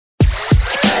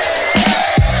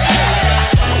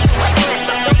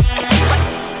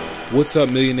What's up,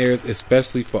 millionaires,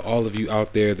 especially for all of you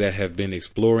out there that have been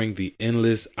exploring the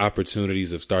endless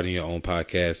opportunities of starting your own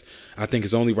podcast. I think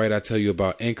it's only right I tell you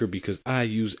about Anchor because I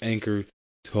use Anchor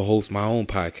to host my own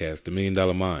podcast, The $1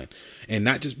 Million Mind. And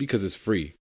not just because it's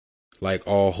free, like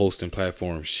all hosting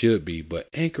platforms should be, but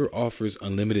Anchor offers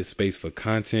unlimited space for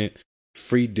content,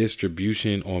 free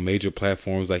distribution on major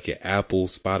platforms like your Apple,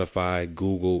 Spotify,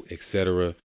 Google,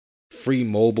 etc., free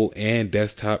mobile and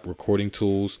desktop recording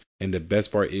tools. And the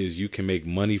best part is you can make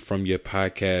money from your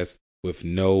podcast with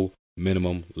no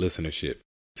minimum listenership.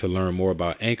 To learn more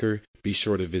about Anchor, be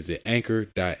sure to visit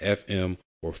anchor.fm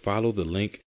or follow the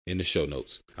link in the show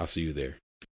notes. I'll see you there.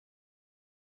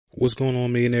 What's going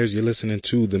on, millionaires? You're listening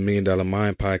to the $1 Million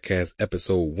Mind Podcast,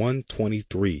 episode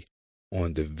 123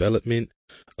 on development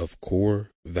of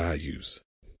core values.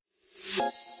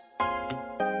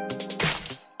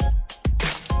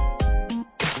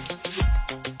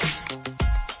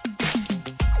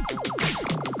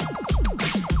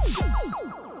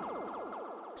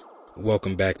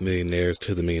 Welcome back, millionaires,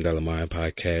 to the $1 Million Mind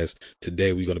Podcast.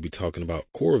 Today, we're going to be talking about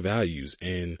core values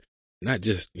and not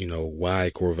just, why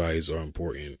core values are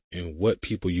important and what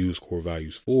people use core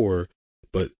values for,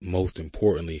 but most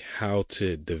importantly, how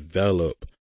to develop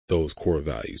those core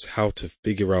values, how to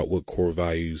figure out what core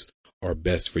values are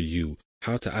best for you,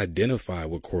 how to identify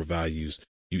what core values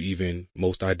you even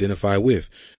most identify with,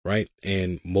 right?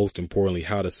 And most importantly,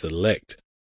 how to select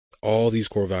all these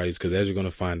core values, because as you're going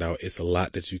to find out, it's a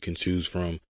lot that you can choose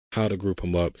from, how to group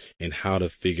them up, and how to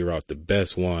figure out the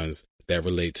best ones that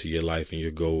relate to your life and your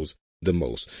goals the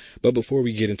most. But before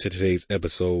we get into today's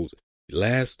episode,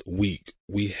 last week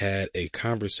we had a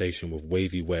conversation with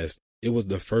Wavy West. It was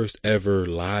the first ever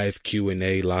live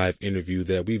Q&A, live interview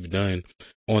that we've done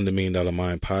on the $1 Million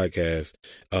Mind Podcast,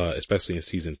 especially in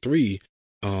season 3.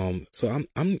 So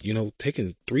I'm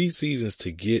taking 3 seasons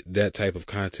to get that type of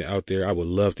content out there. I would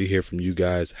love to hear from you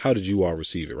guys. How did you all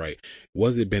receive it, right?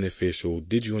 Was it beneficial?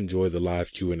 Did you enjoy the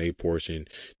live Q&A portion?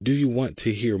 Do you want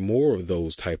to hear more of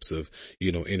those types of,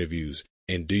 interviews?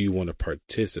 And do you want to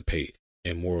participate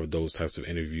in more of those types of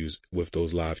interviews with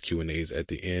those live Q&As at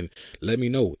the end? Let me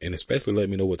know. And especially let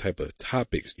me know what type of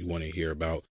topics you want to hear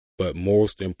about. But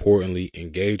most importantly,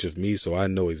 engage with me so I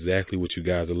know exactly what you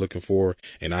guys are looking for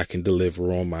and I can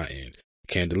deliver on my end.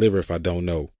 Can't deliver if I don't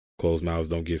know. Closed mouths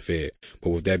don't get fed.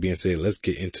 But with that being said, let's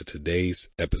get into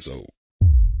today's episode.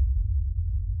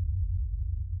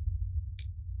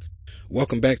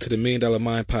 Welcome back to the $1 Million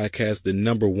Mind Podcast, the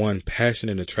 #1 passion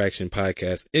and attraction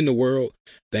podcast in the world.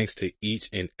 Thanks to each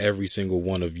and every single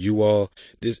one of you all.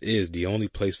 This is the only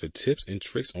place for tips and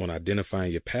tricks on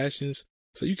identifying your passions,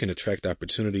 so you can attract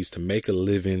opportunities to make a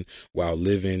living while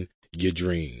living your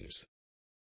dreams.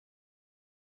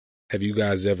 Have you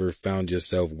guys ever found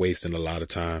yourself wasting a lot of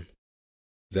time?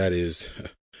 That is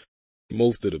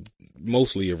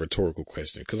mostly a rhetorical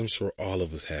question, because I'm sure all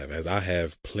of us have, as I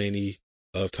have plenty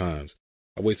of times.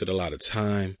 I wasted a lot of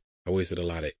time. I wasted a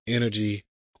lot of energy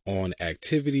on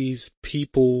activities,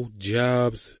 people,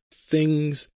 jobs,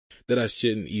 things that I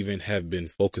shouldn't even have been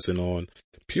focusing on,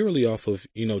 purely off of,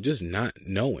 just not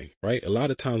knowing, right? A lot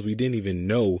of times we didn't even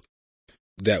know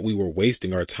that we were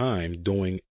wasting our time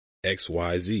doing X,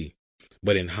 Y, Z.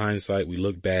 But in hindsight, we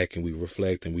look back and we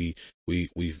reflect and we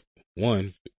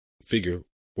figure,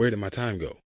 where did my time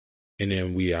go? And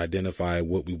then we identify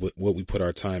what we put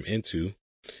our time into,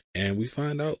 and we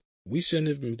find out we shouldn't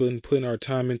have been putting our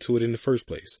time into it in the first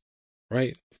place,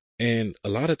 right? And a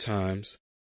lot of times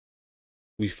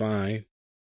we find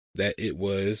that it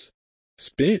was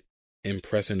spent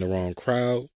impressing the wrong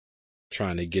crowd,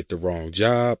 trying to get the wrong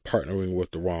job, partnering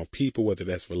with the wrong people, whether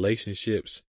that's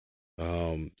relationships,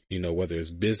 whether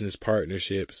it's business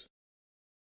partnerships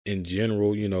in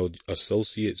general,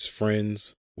 associates,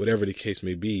 friends, whatever the case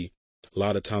may be. A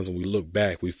lot of times when we look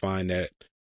back, we find that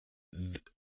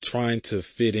trying to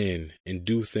fit in and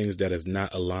do things that is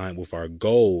not aligned with our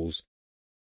goals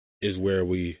is where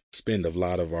we spend a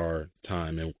lot of our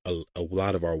time and a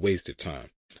lot of our wasted time,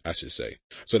 I should say.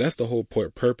 So that's the whole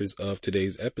purpose of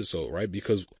today's episode, right?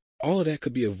 Because all of that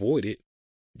could be avoided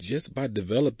just by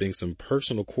developing some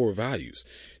personal core values,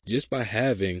 just by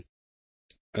having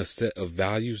a set of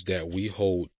values that we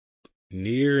hold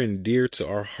near and dear to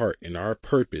our heart and our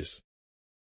purpose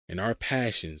and our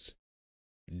passions.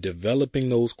 Developing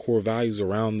those core values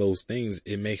around those things,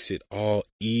 it makes it all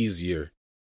easier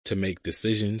to make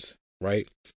decisions, right?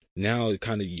 Now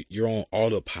you're on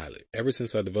autopilot. Ever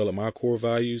since I developed my core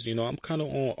values, I'm kind of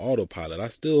on autopilot. I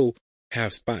still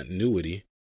have spontaneity,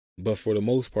 but for the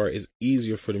most part, it's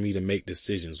easier for me to make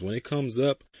decisions. When it comes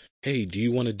up, hey, do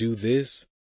you want to do this?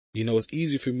 It's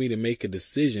easier for me to make a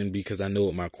decision because I know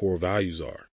what my core values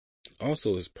are.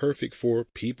 Also, it's perfect for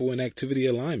people and activity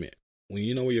alignment. When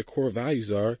you know where your core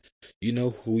values are, you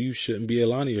know who you shouldn't be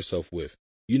aligning yourself with.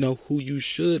 You know who you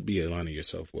should be aligning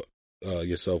yourself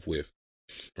with,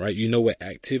 right? You know what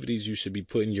activities you should be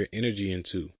putting your energy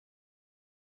into.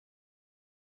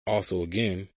 Also,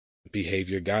 again,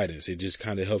 behavior guidance. It just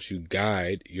kind of helps you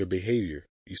guide your behavior.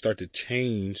 You start to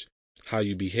change how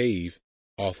you behave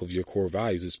off of your core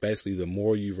values, especially the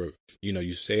more you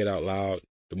say it out loud,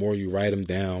 the more you write them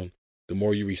down, the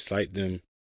more you recite them,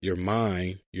 your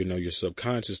mind, your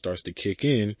subconscious starts to kick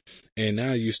in, and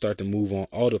now you start to move on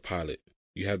autopilot.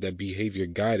 You have that behavior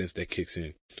guidance that kicks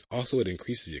in. Also, it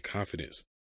increases your confidence.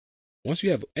 Once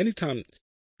you have, anytime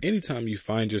you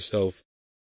find yourself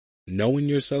knowing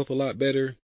yourself a lot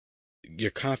better,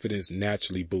 your confidence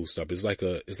naturally boosts up. It's like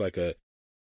a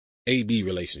A-B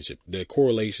relationship. The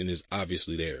correlation is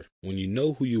obviously there. When you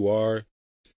know who you are,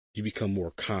 you become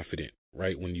more confident,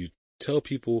 right? When you tell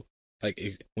people,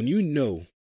 when you know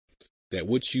that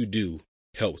what you do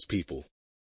helps people,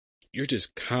 you're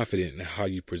just confident in how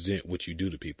you present what you do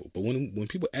to people. But when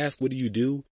people ask, what do you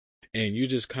do? And you're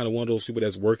just kind of one of those people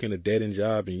that's working a dead end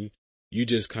job, and you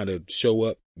just kind of show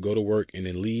up, go to work, and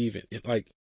then leave. And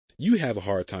you have a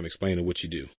hard time explaining what you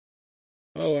do.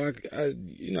 Oh, I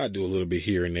do a little bit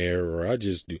here and there, or I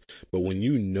just do. But when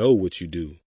you know what you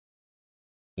do,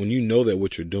 when you know that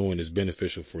what you're doing is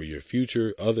beneficial for your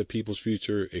future, other people's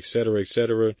future, et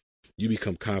cetera, you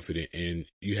become confident and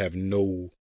you have no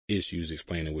issues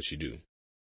explaining what you do.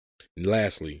 And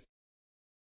lastly,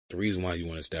 the reason why you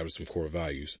want to establish some core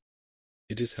values,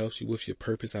 it just helps you with your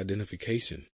purpose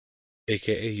identification,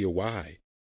 aka your why.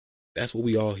 That's what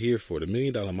we all here for. The $1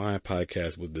 Million Mind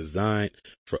podcast was designed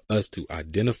for us to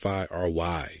identify our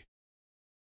why.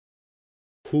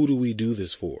 Who do we do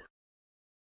this for?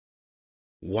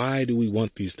 Why do we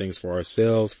want these things for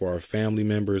ourselves, for our family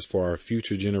members, for our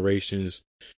future generations?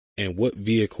 And what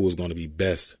vehicle is going to be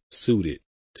best suited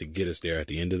to get us there at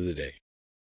the end of the day?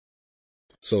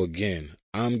 So again,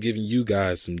 I'm giving you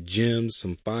guys some gems,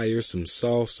 some fire, some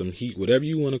sauce, some heat, whatever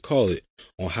you want to call it,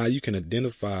 on how you can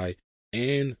identify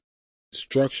and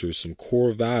structure some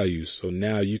core values so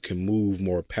now you can move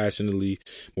more passionately,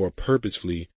 more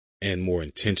purposefully, and more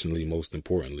intentionally, most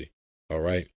importantly. All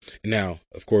right. Now,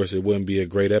 of course, it wouldn't be a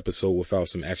great episode without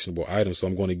some actionable items. So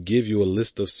I'm going to give you a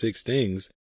list of 6 things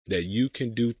that you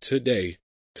can do today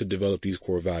to develop these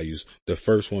core values. The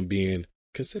first one being,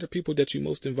 consider people that you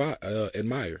most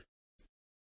admire.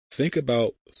 Think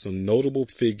about some notable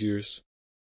figures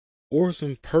or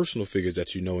some personal figures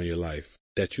that you know in your life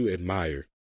that you admire.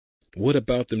 What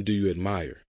about them do you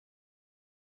admire?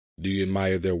 Do you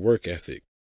admire their work ethic?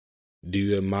 Do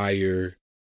you admire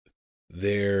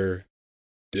their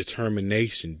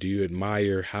determination? Do you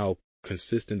admire how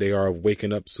consistent they are of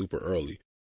waking up super early?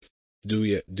 Do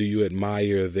you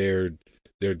admire their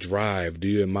drive? Do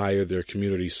you admire their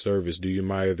community service? Do you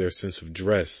admire their sense of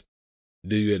dress?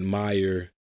 Do you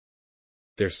admire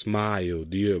their smile?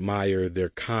 Do you admire their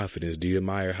confidence? Do you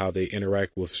admire how they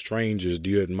interact with strangers?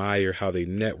 Do you admire how they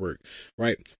network?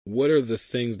 Right? What are the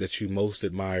things that you most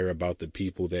admire about the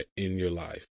people that in your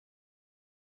life?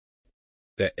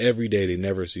 That every day they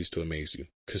never cease to amaze you.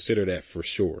 Consider that for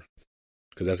sure,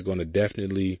 because that's going to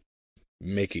definitely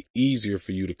make it easier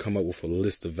for you to come up with a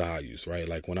list of values, right?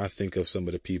 Like when I think of some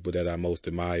of the people that I most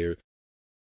admire,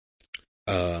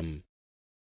 I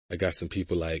got some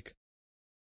people like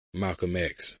Malcolm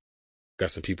X,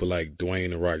 got some people like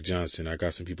Dwayne "The Rock" Johnson, I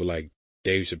got some people like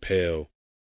Dave Chappelle,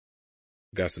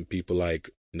 got some people like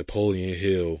Napoleon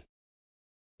Hill,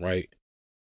 right?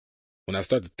 When I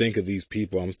start to think of these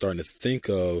people, I'm starting to think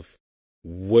of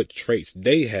what traits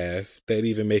they have that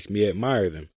even make me admire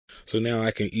them. So now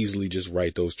I can easily just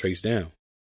write those traits down.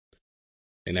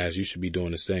 And as you should be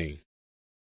doing the same.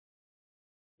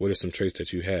 What are some traits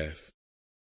that you have?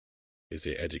 Is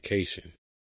it education?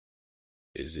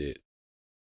 Is it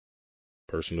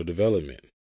personal development?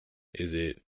 Is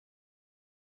it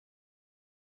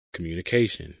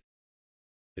communication?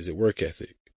 Is it work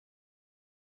ethic?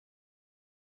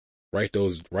 Write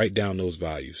down those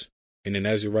values. And then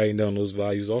as you're writing down those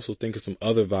values, also think of some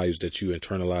other values that you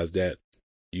internalize that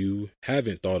you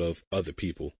haven't thought of other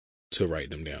people to write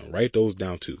them down. Write those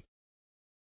down too.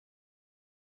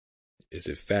 Is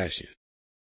it fashion?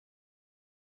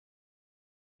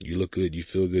 You look good, you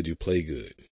feel good, you play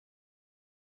good.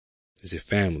 Is it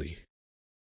family?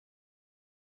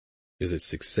 Is it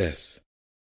success?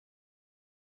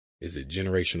 Is it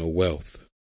generational wealth?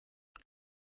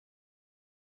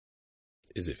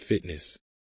 Is it fitness?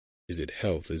 Is it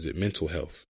health? Is it mental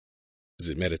health? Is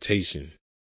it meditation?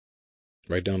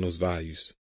 Write down those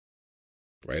values.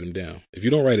 Write them down. If you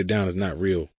don't write it down, it's not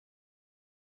real.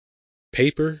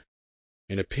 Paper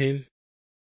and a pen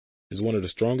is one of the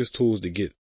strongest tools to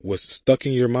get what's stuck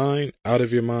in your mind out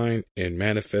of your mind and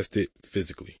manifest it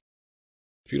physically.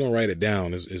 If you don't write it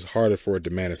down, it's harder for it to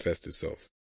manifest itself.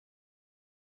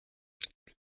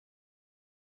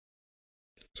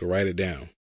 So write it down.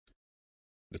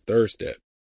 The third step,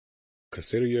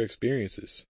 consider your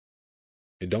experiences.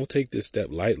 And don't take this step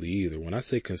lightly either. When I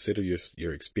say consider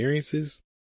your experiences,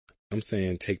 I'm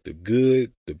saying take the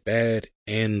good, the bad,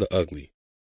 and the ugly.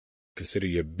 Consider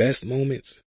your best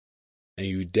moments. And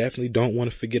you definitely don't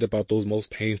want to forget about those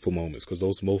most painful moments, because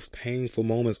those most painful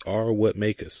moments are what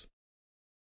make us.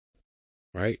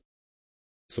 Right?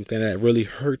 Something that really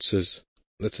hurts us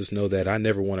lets us know that I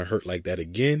never want to hurt like that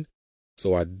again.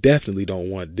 So I definitely don't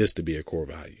want this to be a core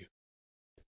value,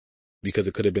 because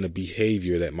it could have been a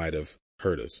behavior that might have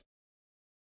hurt us.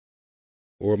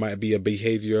 Or it might be a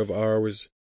behavior of ours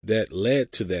that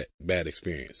led to that bad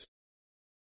experience.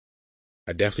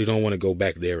 I definitely don't want to go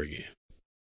back there again.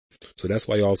 So that's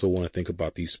why you also want to think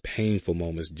about these painful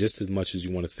moments just as much as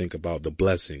you want to think about the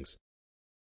blessings.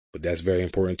 But that's very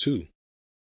important too.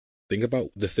 Think about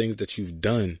the things that you've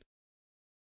done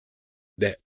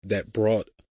that brought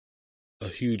a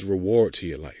huge reward to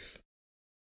your life.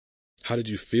 How did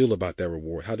you feel about that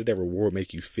reward? How did that reward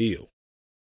make you feel?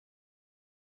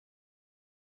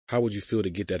 How would you feel to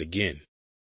get that again?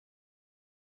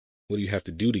 What do you have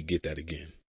to do to get that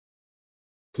again?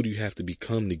 Who do you have to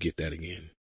become to get that again?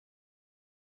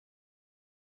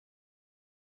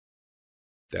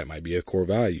 That might be a core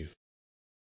value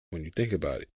when you think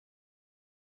about it.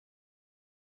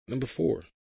 Number 4.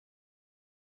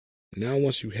 Now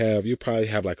once you'll probably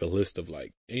have like a list of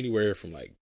like anywhere from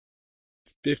like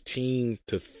 15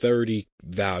 to 30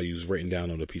 values written down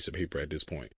on a piece of paper at this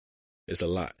point. It's a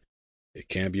lot. It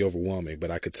can be overwhelming,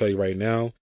 but I could tell you right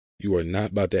now, you are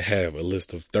not about to have a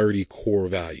list of 30 core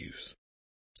values.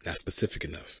 Not specific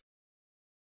enough.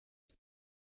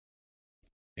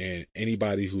 And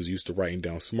anybody who's used to writing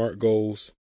down SMART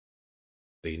goals,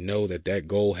 they know that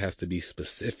goal has to be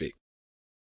specific.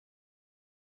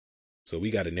 So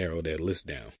we got to narrow that list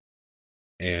down.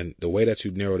 And the way that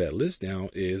you narrow that list down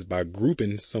is by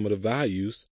grouping some of the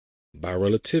values by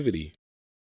relativity.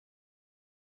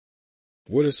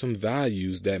 What are some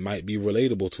values that might be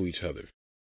relatable to each other?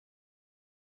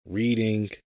 Reading,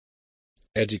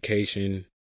 education,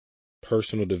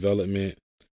 personal development.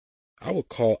 I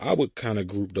would kind of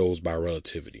group those by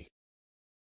relativity.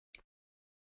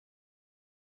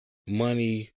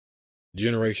 Money,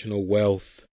 generational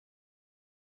wealth,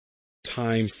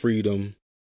 time freedom.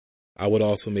 I would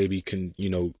also maybe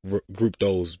group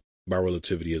those by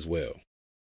relativity as well.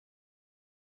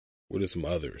 What are some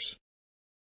others?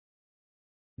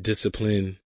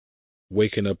 Discipline,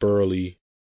 waking up early,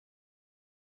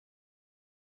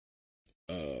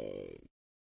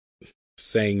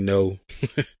 saying no.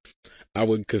 I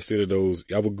would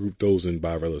group those in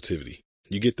by relativity.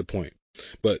 You get the point.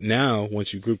 But now,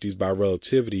 once you group these by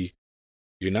relativity,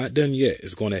 you're not done yet.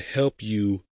 It's going to help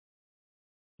you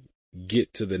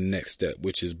get to the next step,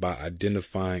 which is by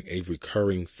identifying a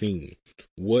recurring theme.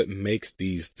 What makes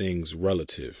these things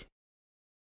relative?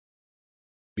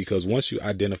 Because once you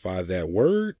identify that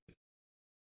word,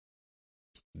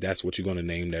 that's what you're going to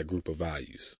name that group of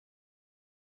values.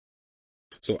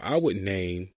 So I would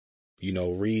name,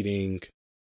 reading,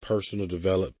 personal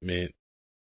development,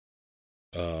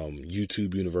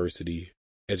 YouTube University,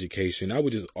 education. I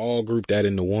would just all group that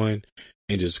into one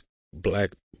and just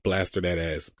blaster that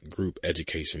as group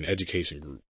education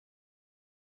group.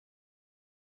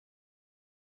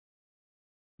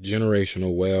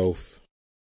 Generational wealth,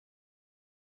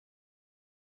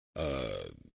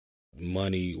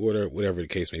 money, whatever the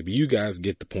case may be. You guys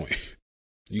get the point.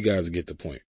 You guys get the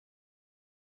point.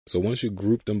 So once you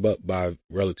group them up by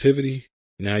relativity,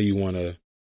 now you want to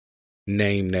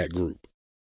name that group,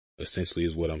 essentially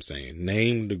is what I'm saying.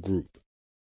 Name the group.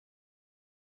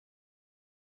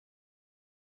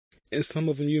 And some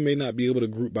of them you may not be able to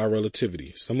group by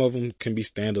relativity. Some of them can be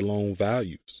standalone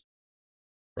values,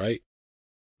 right?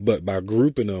 But by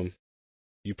grouping them,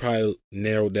 you probably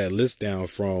narrowed that list down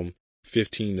from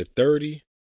 15 to 30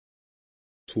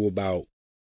 to about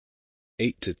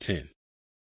 8 to 10.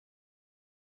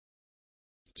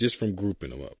 Just from grouping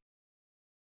them up.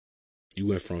 You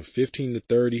went from 15 to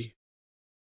 30,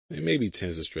 and maybe 10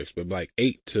 is a stretch, but like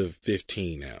 8 to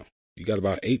 15 now. You got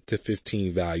about 8 to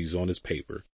 15 values on this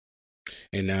paper.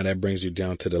 And now that brings you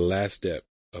down to the last step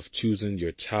of choosing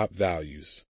your top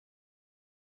values.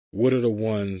 What are the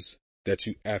ones that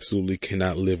you absolutely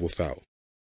cannot live without?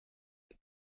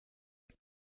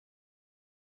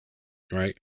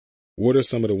 Right? What are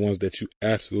some of the ones that you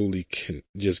absolutely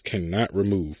cannot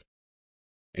remove?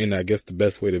 And I guess the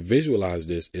best way to visualize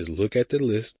this is look at the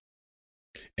list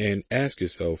and ask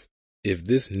yourself, if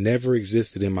this never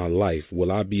existed in my life,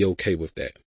 will I be okay with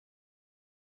that?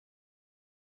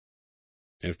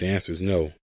 And if the answer is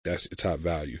no, that's your top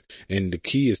value. And the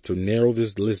key is to narrow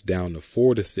this list down to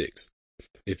 4 to 6.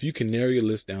 If you can narrow your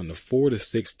list down to 4 to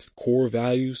 6 core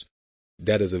values,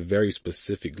 that is a very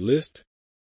specific list.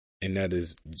 And that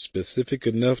is specific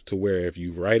enough to where if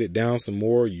you write it down some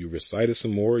more, you recite it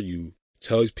some more, you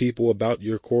tell people about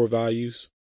your core values,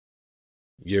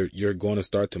 you're going to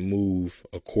start to move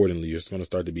accordingly. You're going to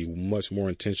start to be much more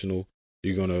intentional.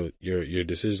 Your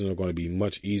decisions are going to be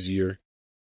much easier,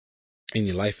 and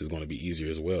your life is going to be easier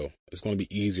as well. It's going to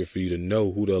be easier for you to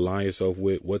know who to align yourself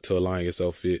with, what to align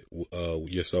yourself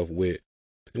with,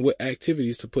 and what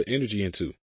activities to put energy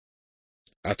into.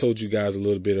 I told you guys a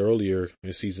little bit earlier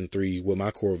in season 3 what my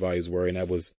core values were, and that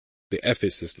was the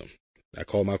effort system. I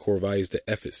call my core values the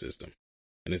effort system,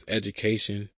 and it's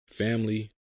education,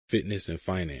 family, fitness, and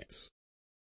finance.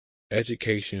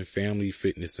 Education, family,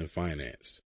 fitness, and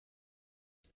finance.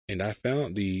 And I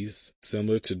found these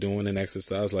similar to doing an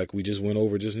exercise like we just went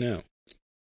over just now,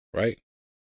 right?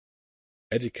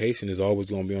 Education is always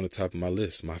going to be on the top of my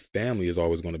list. My family is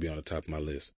always going to be on the top of my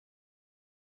list.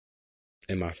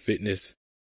 And my fitness,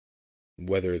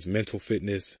 whether it's mental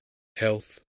fitness,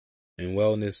 health, and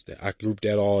wellness, I group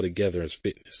that all together as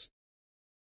fitness.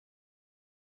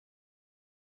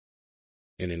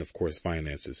 And then, of course,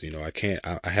 finances.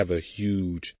 I have a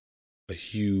huge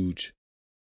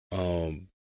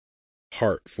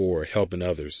heart for helping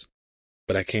others,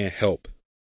 but I can't help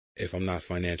if I'm not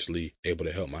financially able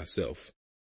to help myself.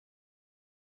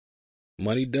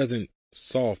 Money doesn't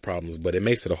solve problems, but it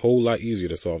makes it a whole lot easier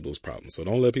to solve those problems. So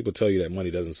don't let people tell you that money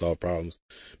doesn't solve problems,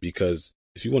 because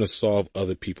if you want to solve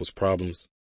other people's problems,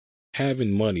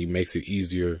 having money makes it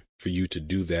easier for you to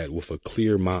do that with a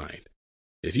clear mind.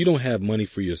 If you don't have money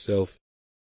for yourself,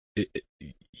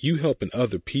 you helping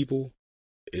other people,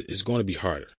 it's going to be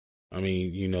harder. I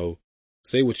mean,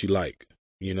 say what you like.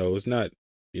 It's not,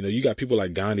 you got people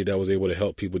like Gandhi that was able to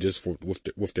help people just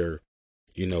with their,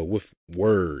 with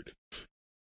word,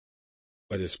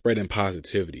 but it's spreading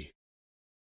positivity.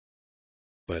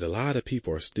 But a lot of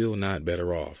people are still not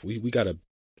better off. We got to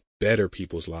better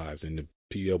people's lives, and to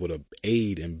be able to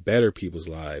aid and better people's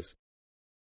lives.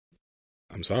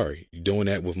 I'm sorry, doing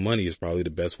that with money is probably the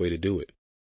best way to do it.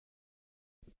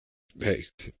 Hey,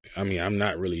 I'm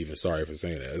not really even sorry for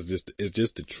saying that. It's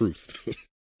just the truth.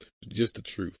 Just the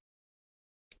truth.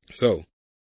 So,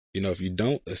 if you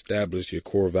don't establish your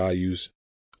core values,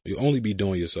 you'll only be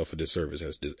doing yourself a disservice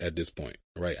at this point,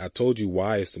 right? I told you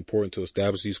why it's important to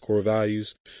establish these core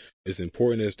values. It's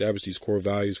important to establish these core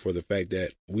values for the fact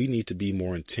that we need to be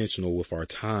more intentional with our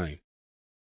time,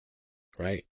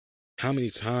 right? How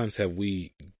many times have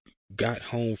we got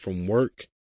home from work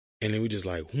and then we just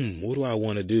like, what do I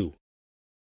want to do?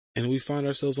 And we find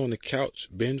ourselves on the couch,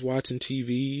 binge watching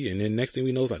TV. And then next thing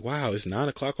we know, it's like, wow, it's 9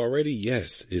 o'clock already.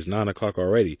 Yes, it's 9 o'clock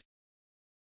already.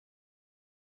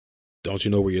 Don't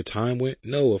you know where your time went?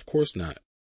 No, of course not.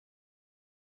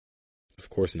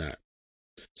 Of course not.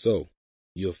 So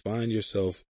you'll find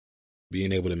yourself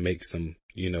being able to make some,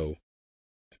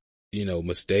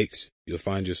 mistakes. You'll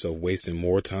find yourself wasting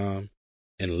more time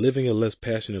and living a less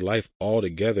passionate life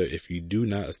altogether if you do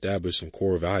not establish some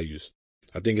core values.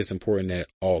 I think it's important that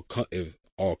if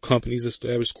all companies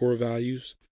establish core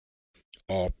values,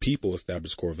 all people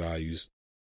establish core values,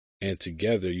 and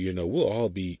together, we'll all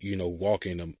be,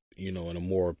 walking, in a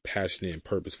more passionate and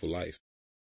purposeful life.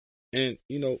 And,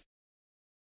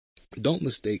 don't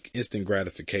mistake instant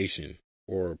gratification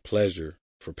or pleasure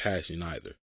for passion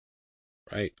either,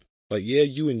 right? Like, yeah,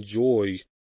 you enjoy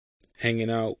hanging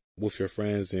out with your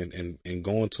friends and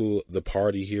going to the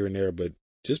party here and there, but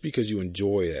just because you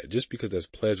enjoy that, just because that's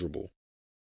pleasurable,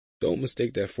 don't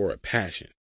mistake that for a passion.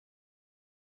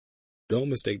 Don't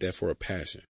mistake that for a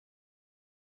passion.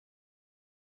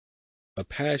 A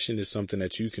passion is something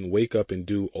that you can wake up and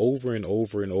do over and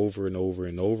over and over and over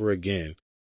and over again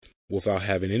without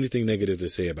having anything negative to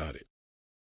say about it.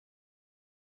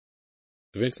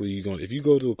 Eventually, if you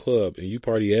go to a club and you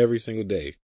party every single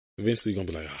day, eventually you're going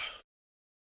to be like,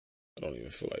 I don't even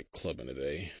feel like clubbing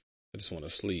today. I just want to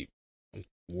sleep. I'm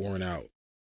worn out.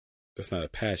 That's not a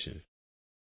passion.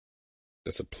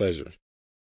 That's a pleasure.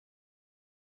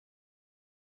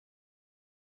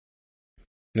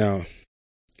 Now,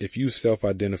 if you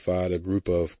self-identified a group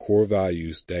of core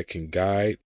values that can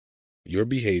guide your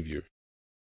behavior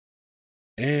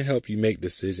and help you make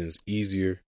decisions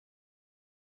easier,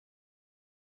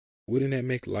 wouldn't that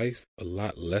make life a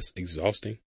lot less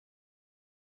exhausting?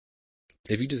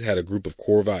 If you just had a group of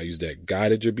core values that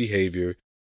guided your behavior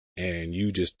and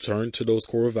you just turned to those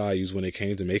core values when it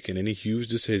came to making any huge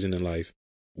decision in life,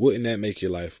 wouldn't that make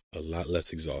your life a lot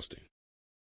less exhausting?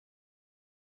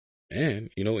 And,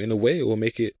 in a way, it will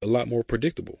make it a lot more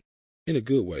predictable in a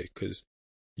good way, because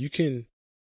you can,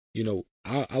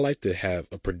 I like to have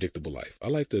a predictable life. I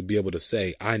like to be able to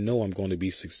say, I know I'm going to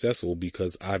be successful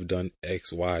because I've done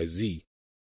X, Y, Z.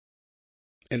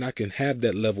 And I can have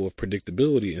that level of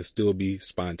predictability and still be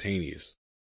spontaneous,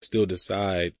 still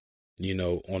decide,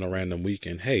 on a random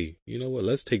weekend, hey, you know what,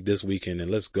 let's take this weekend and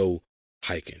let's go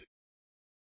hiking.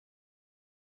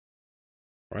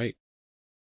 Right?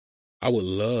 I would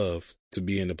love to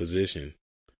be in a position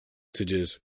to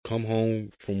just come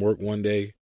home from work one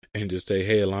day and just say,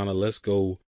 hey, Alana, let's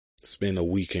go spend a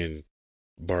week in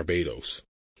Barbados.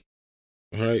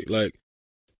 All right? Like,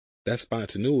 that's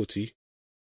spontaneity.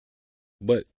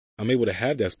 But I'm able to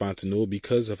have that spontaneity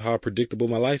because of how predictable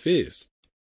my life is.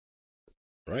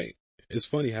 Right? It's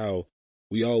funny how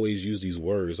we always use these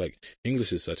words. Like,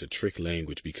 English is such a trick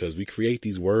language because we create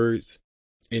these words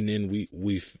and then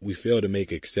we fail to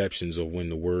make exceptions of when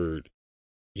the word,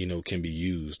 can be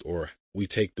used, or we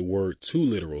take the word too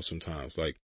literal sometimes.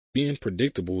 Like, being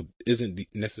predictable isn't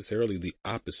necessarily the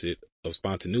opposite of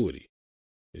spontaneity.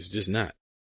 It's just not.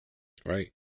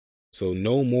 Right? So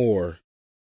no more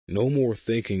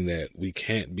thinking that we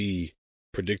can't be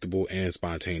predictable and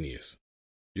spontaneous.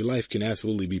 Your life can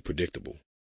absolutely be predictable.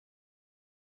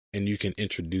 And you can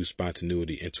introduce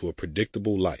spontaneity into a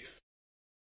predictable life.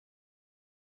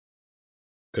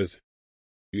 Because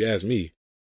you ask me,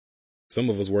 some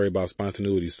of us worry about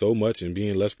spontaneity so much and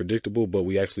being less predictable, but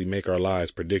we actually make our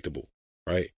lives predictable,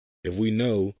 right? If we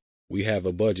know we have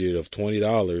a budget of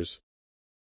 $20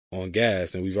 on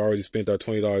gas and we've already spent our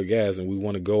 $20 gas and we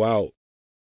want to go out,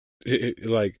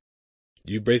 like,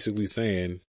 you're basically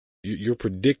saying, you're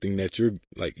predicting that you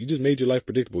just made your life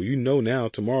predictable. You know now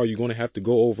tomorrow you're going to have to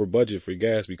go over budget for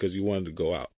gas because you wanted to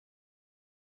go out.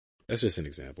 That's just an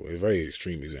example, a very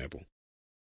extreme example,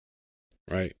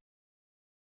 right?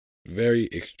 Very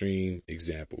extreme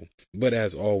example. But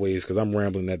as always, because I'm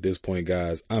rambling at this point,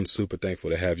 guys, I'm super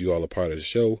thankful to have you all a part of the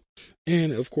show.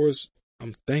 And of course,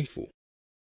 I'm thankful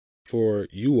for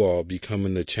you all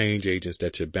becoming the change agents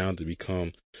that you're bound to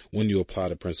become when you apply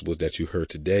the principles that you heard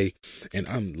today. And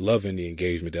I'm loving the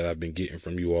engagement that I've been getting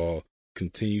from you all.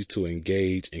 Continue to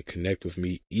engage and connect with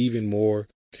me even more.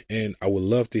 And I would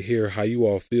love to hear how you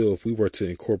all feel if we were to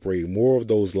incorporate more of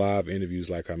those live interviews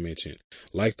like I mentioned,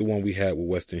 like the one we had with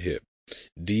Weston Hip.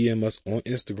 DM us on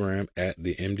Instagram at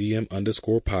the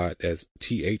MDM_pod. That's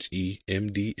THEMDM_pod,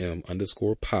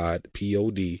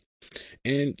 POD.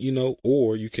 And,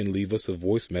 or you can leave us a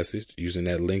voice message using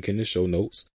that link in the show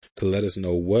notes to let us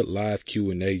know what live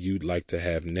Q&A you'd like to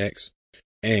have next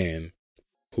and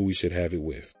who we should have it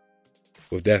with.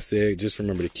 With that said, just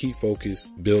remember to keep focus,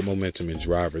 build momentum, and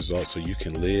drive results so you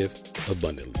can live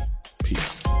abundantly.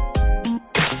 Peace.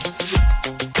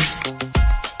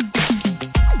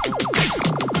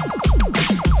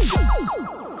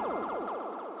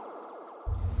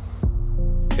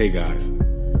 Hey guys.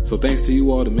 So thanks to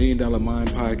you all, the $1 Million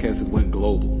Mind podcast has went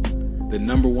global. The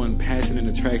 #1 passion and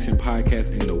attraction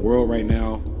podcast in the world right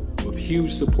now, with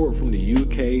huge support from the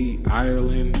UK,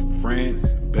 Ireland,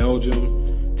 France, Belgium,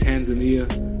 Tanzania,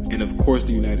 and of course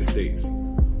the United States.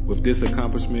 With this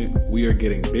accomplishment, we are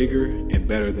getting bigger and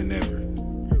better than ever.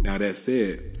 Now that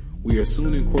said, we are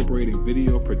soon incorporating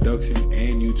video production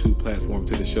and YouTube platform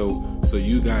to the show so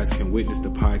you guys can witness the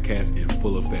podcast in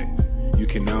full effect. You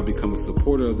can now become a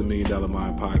supporter of the $1 Million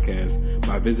Mind podcast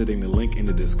by visiting the link in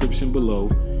the description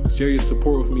below. Share your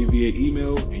support with me via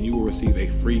email and you will receive a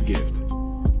free gift.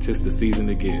 'Tis the season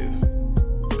to give.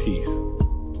 Peace.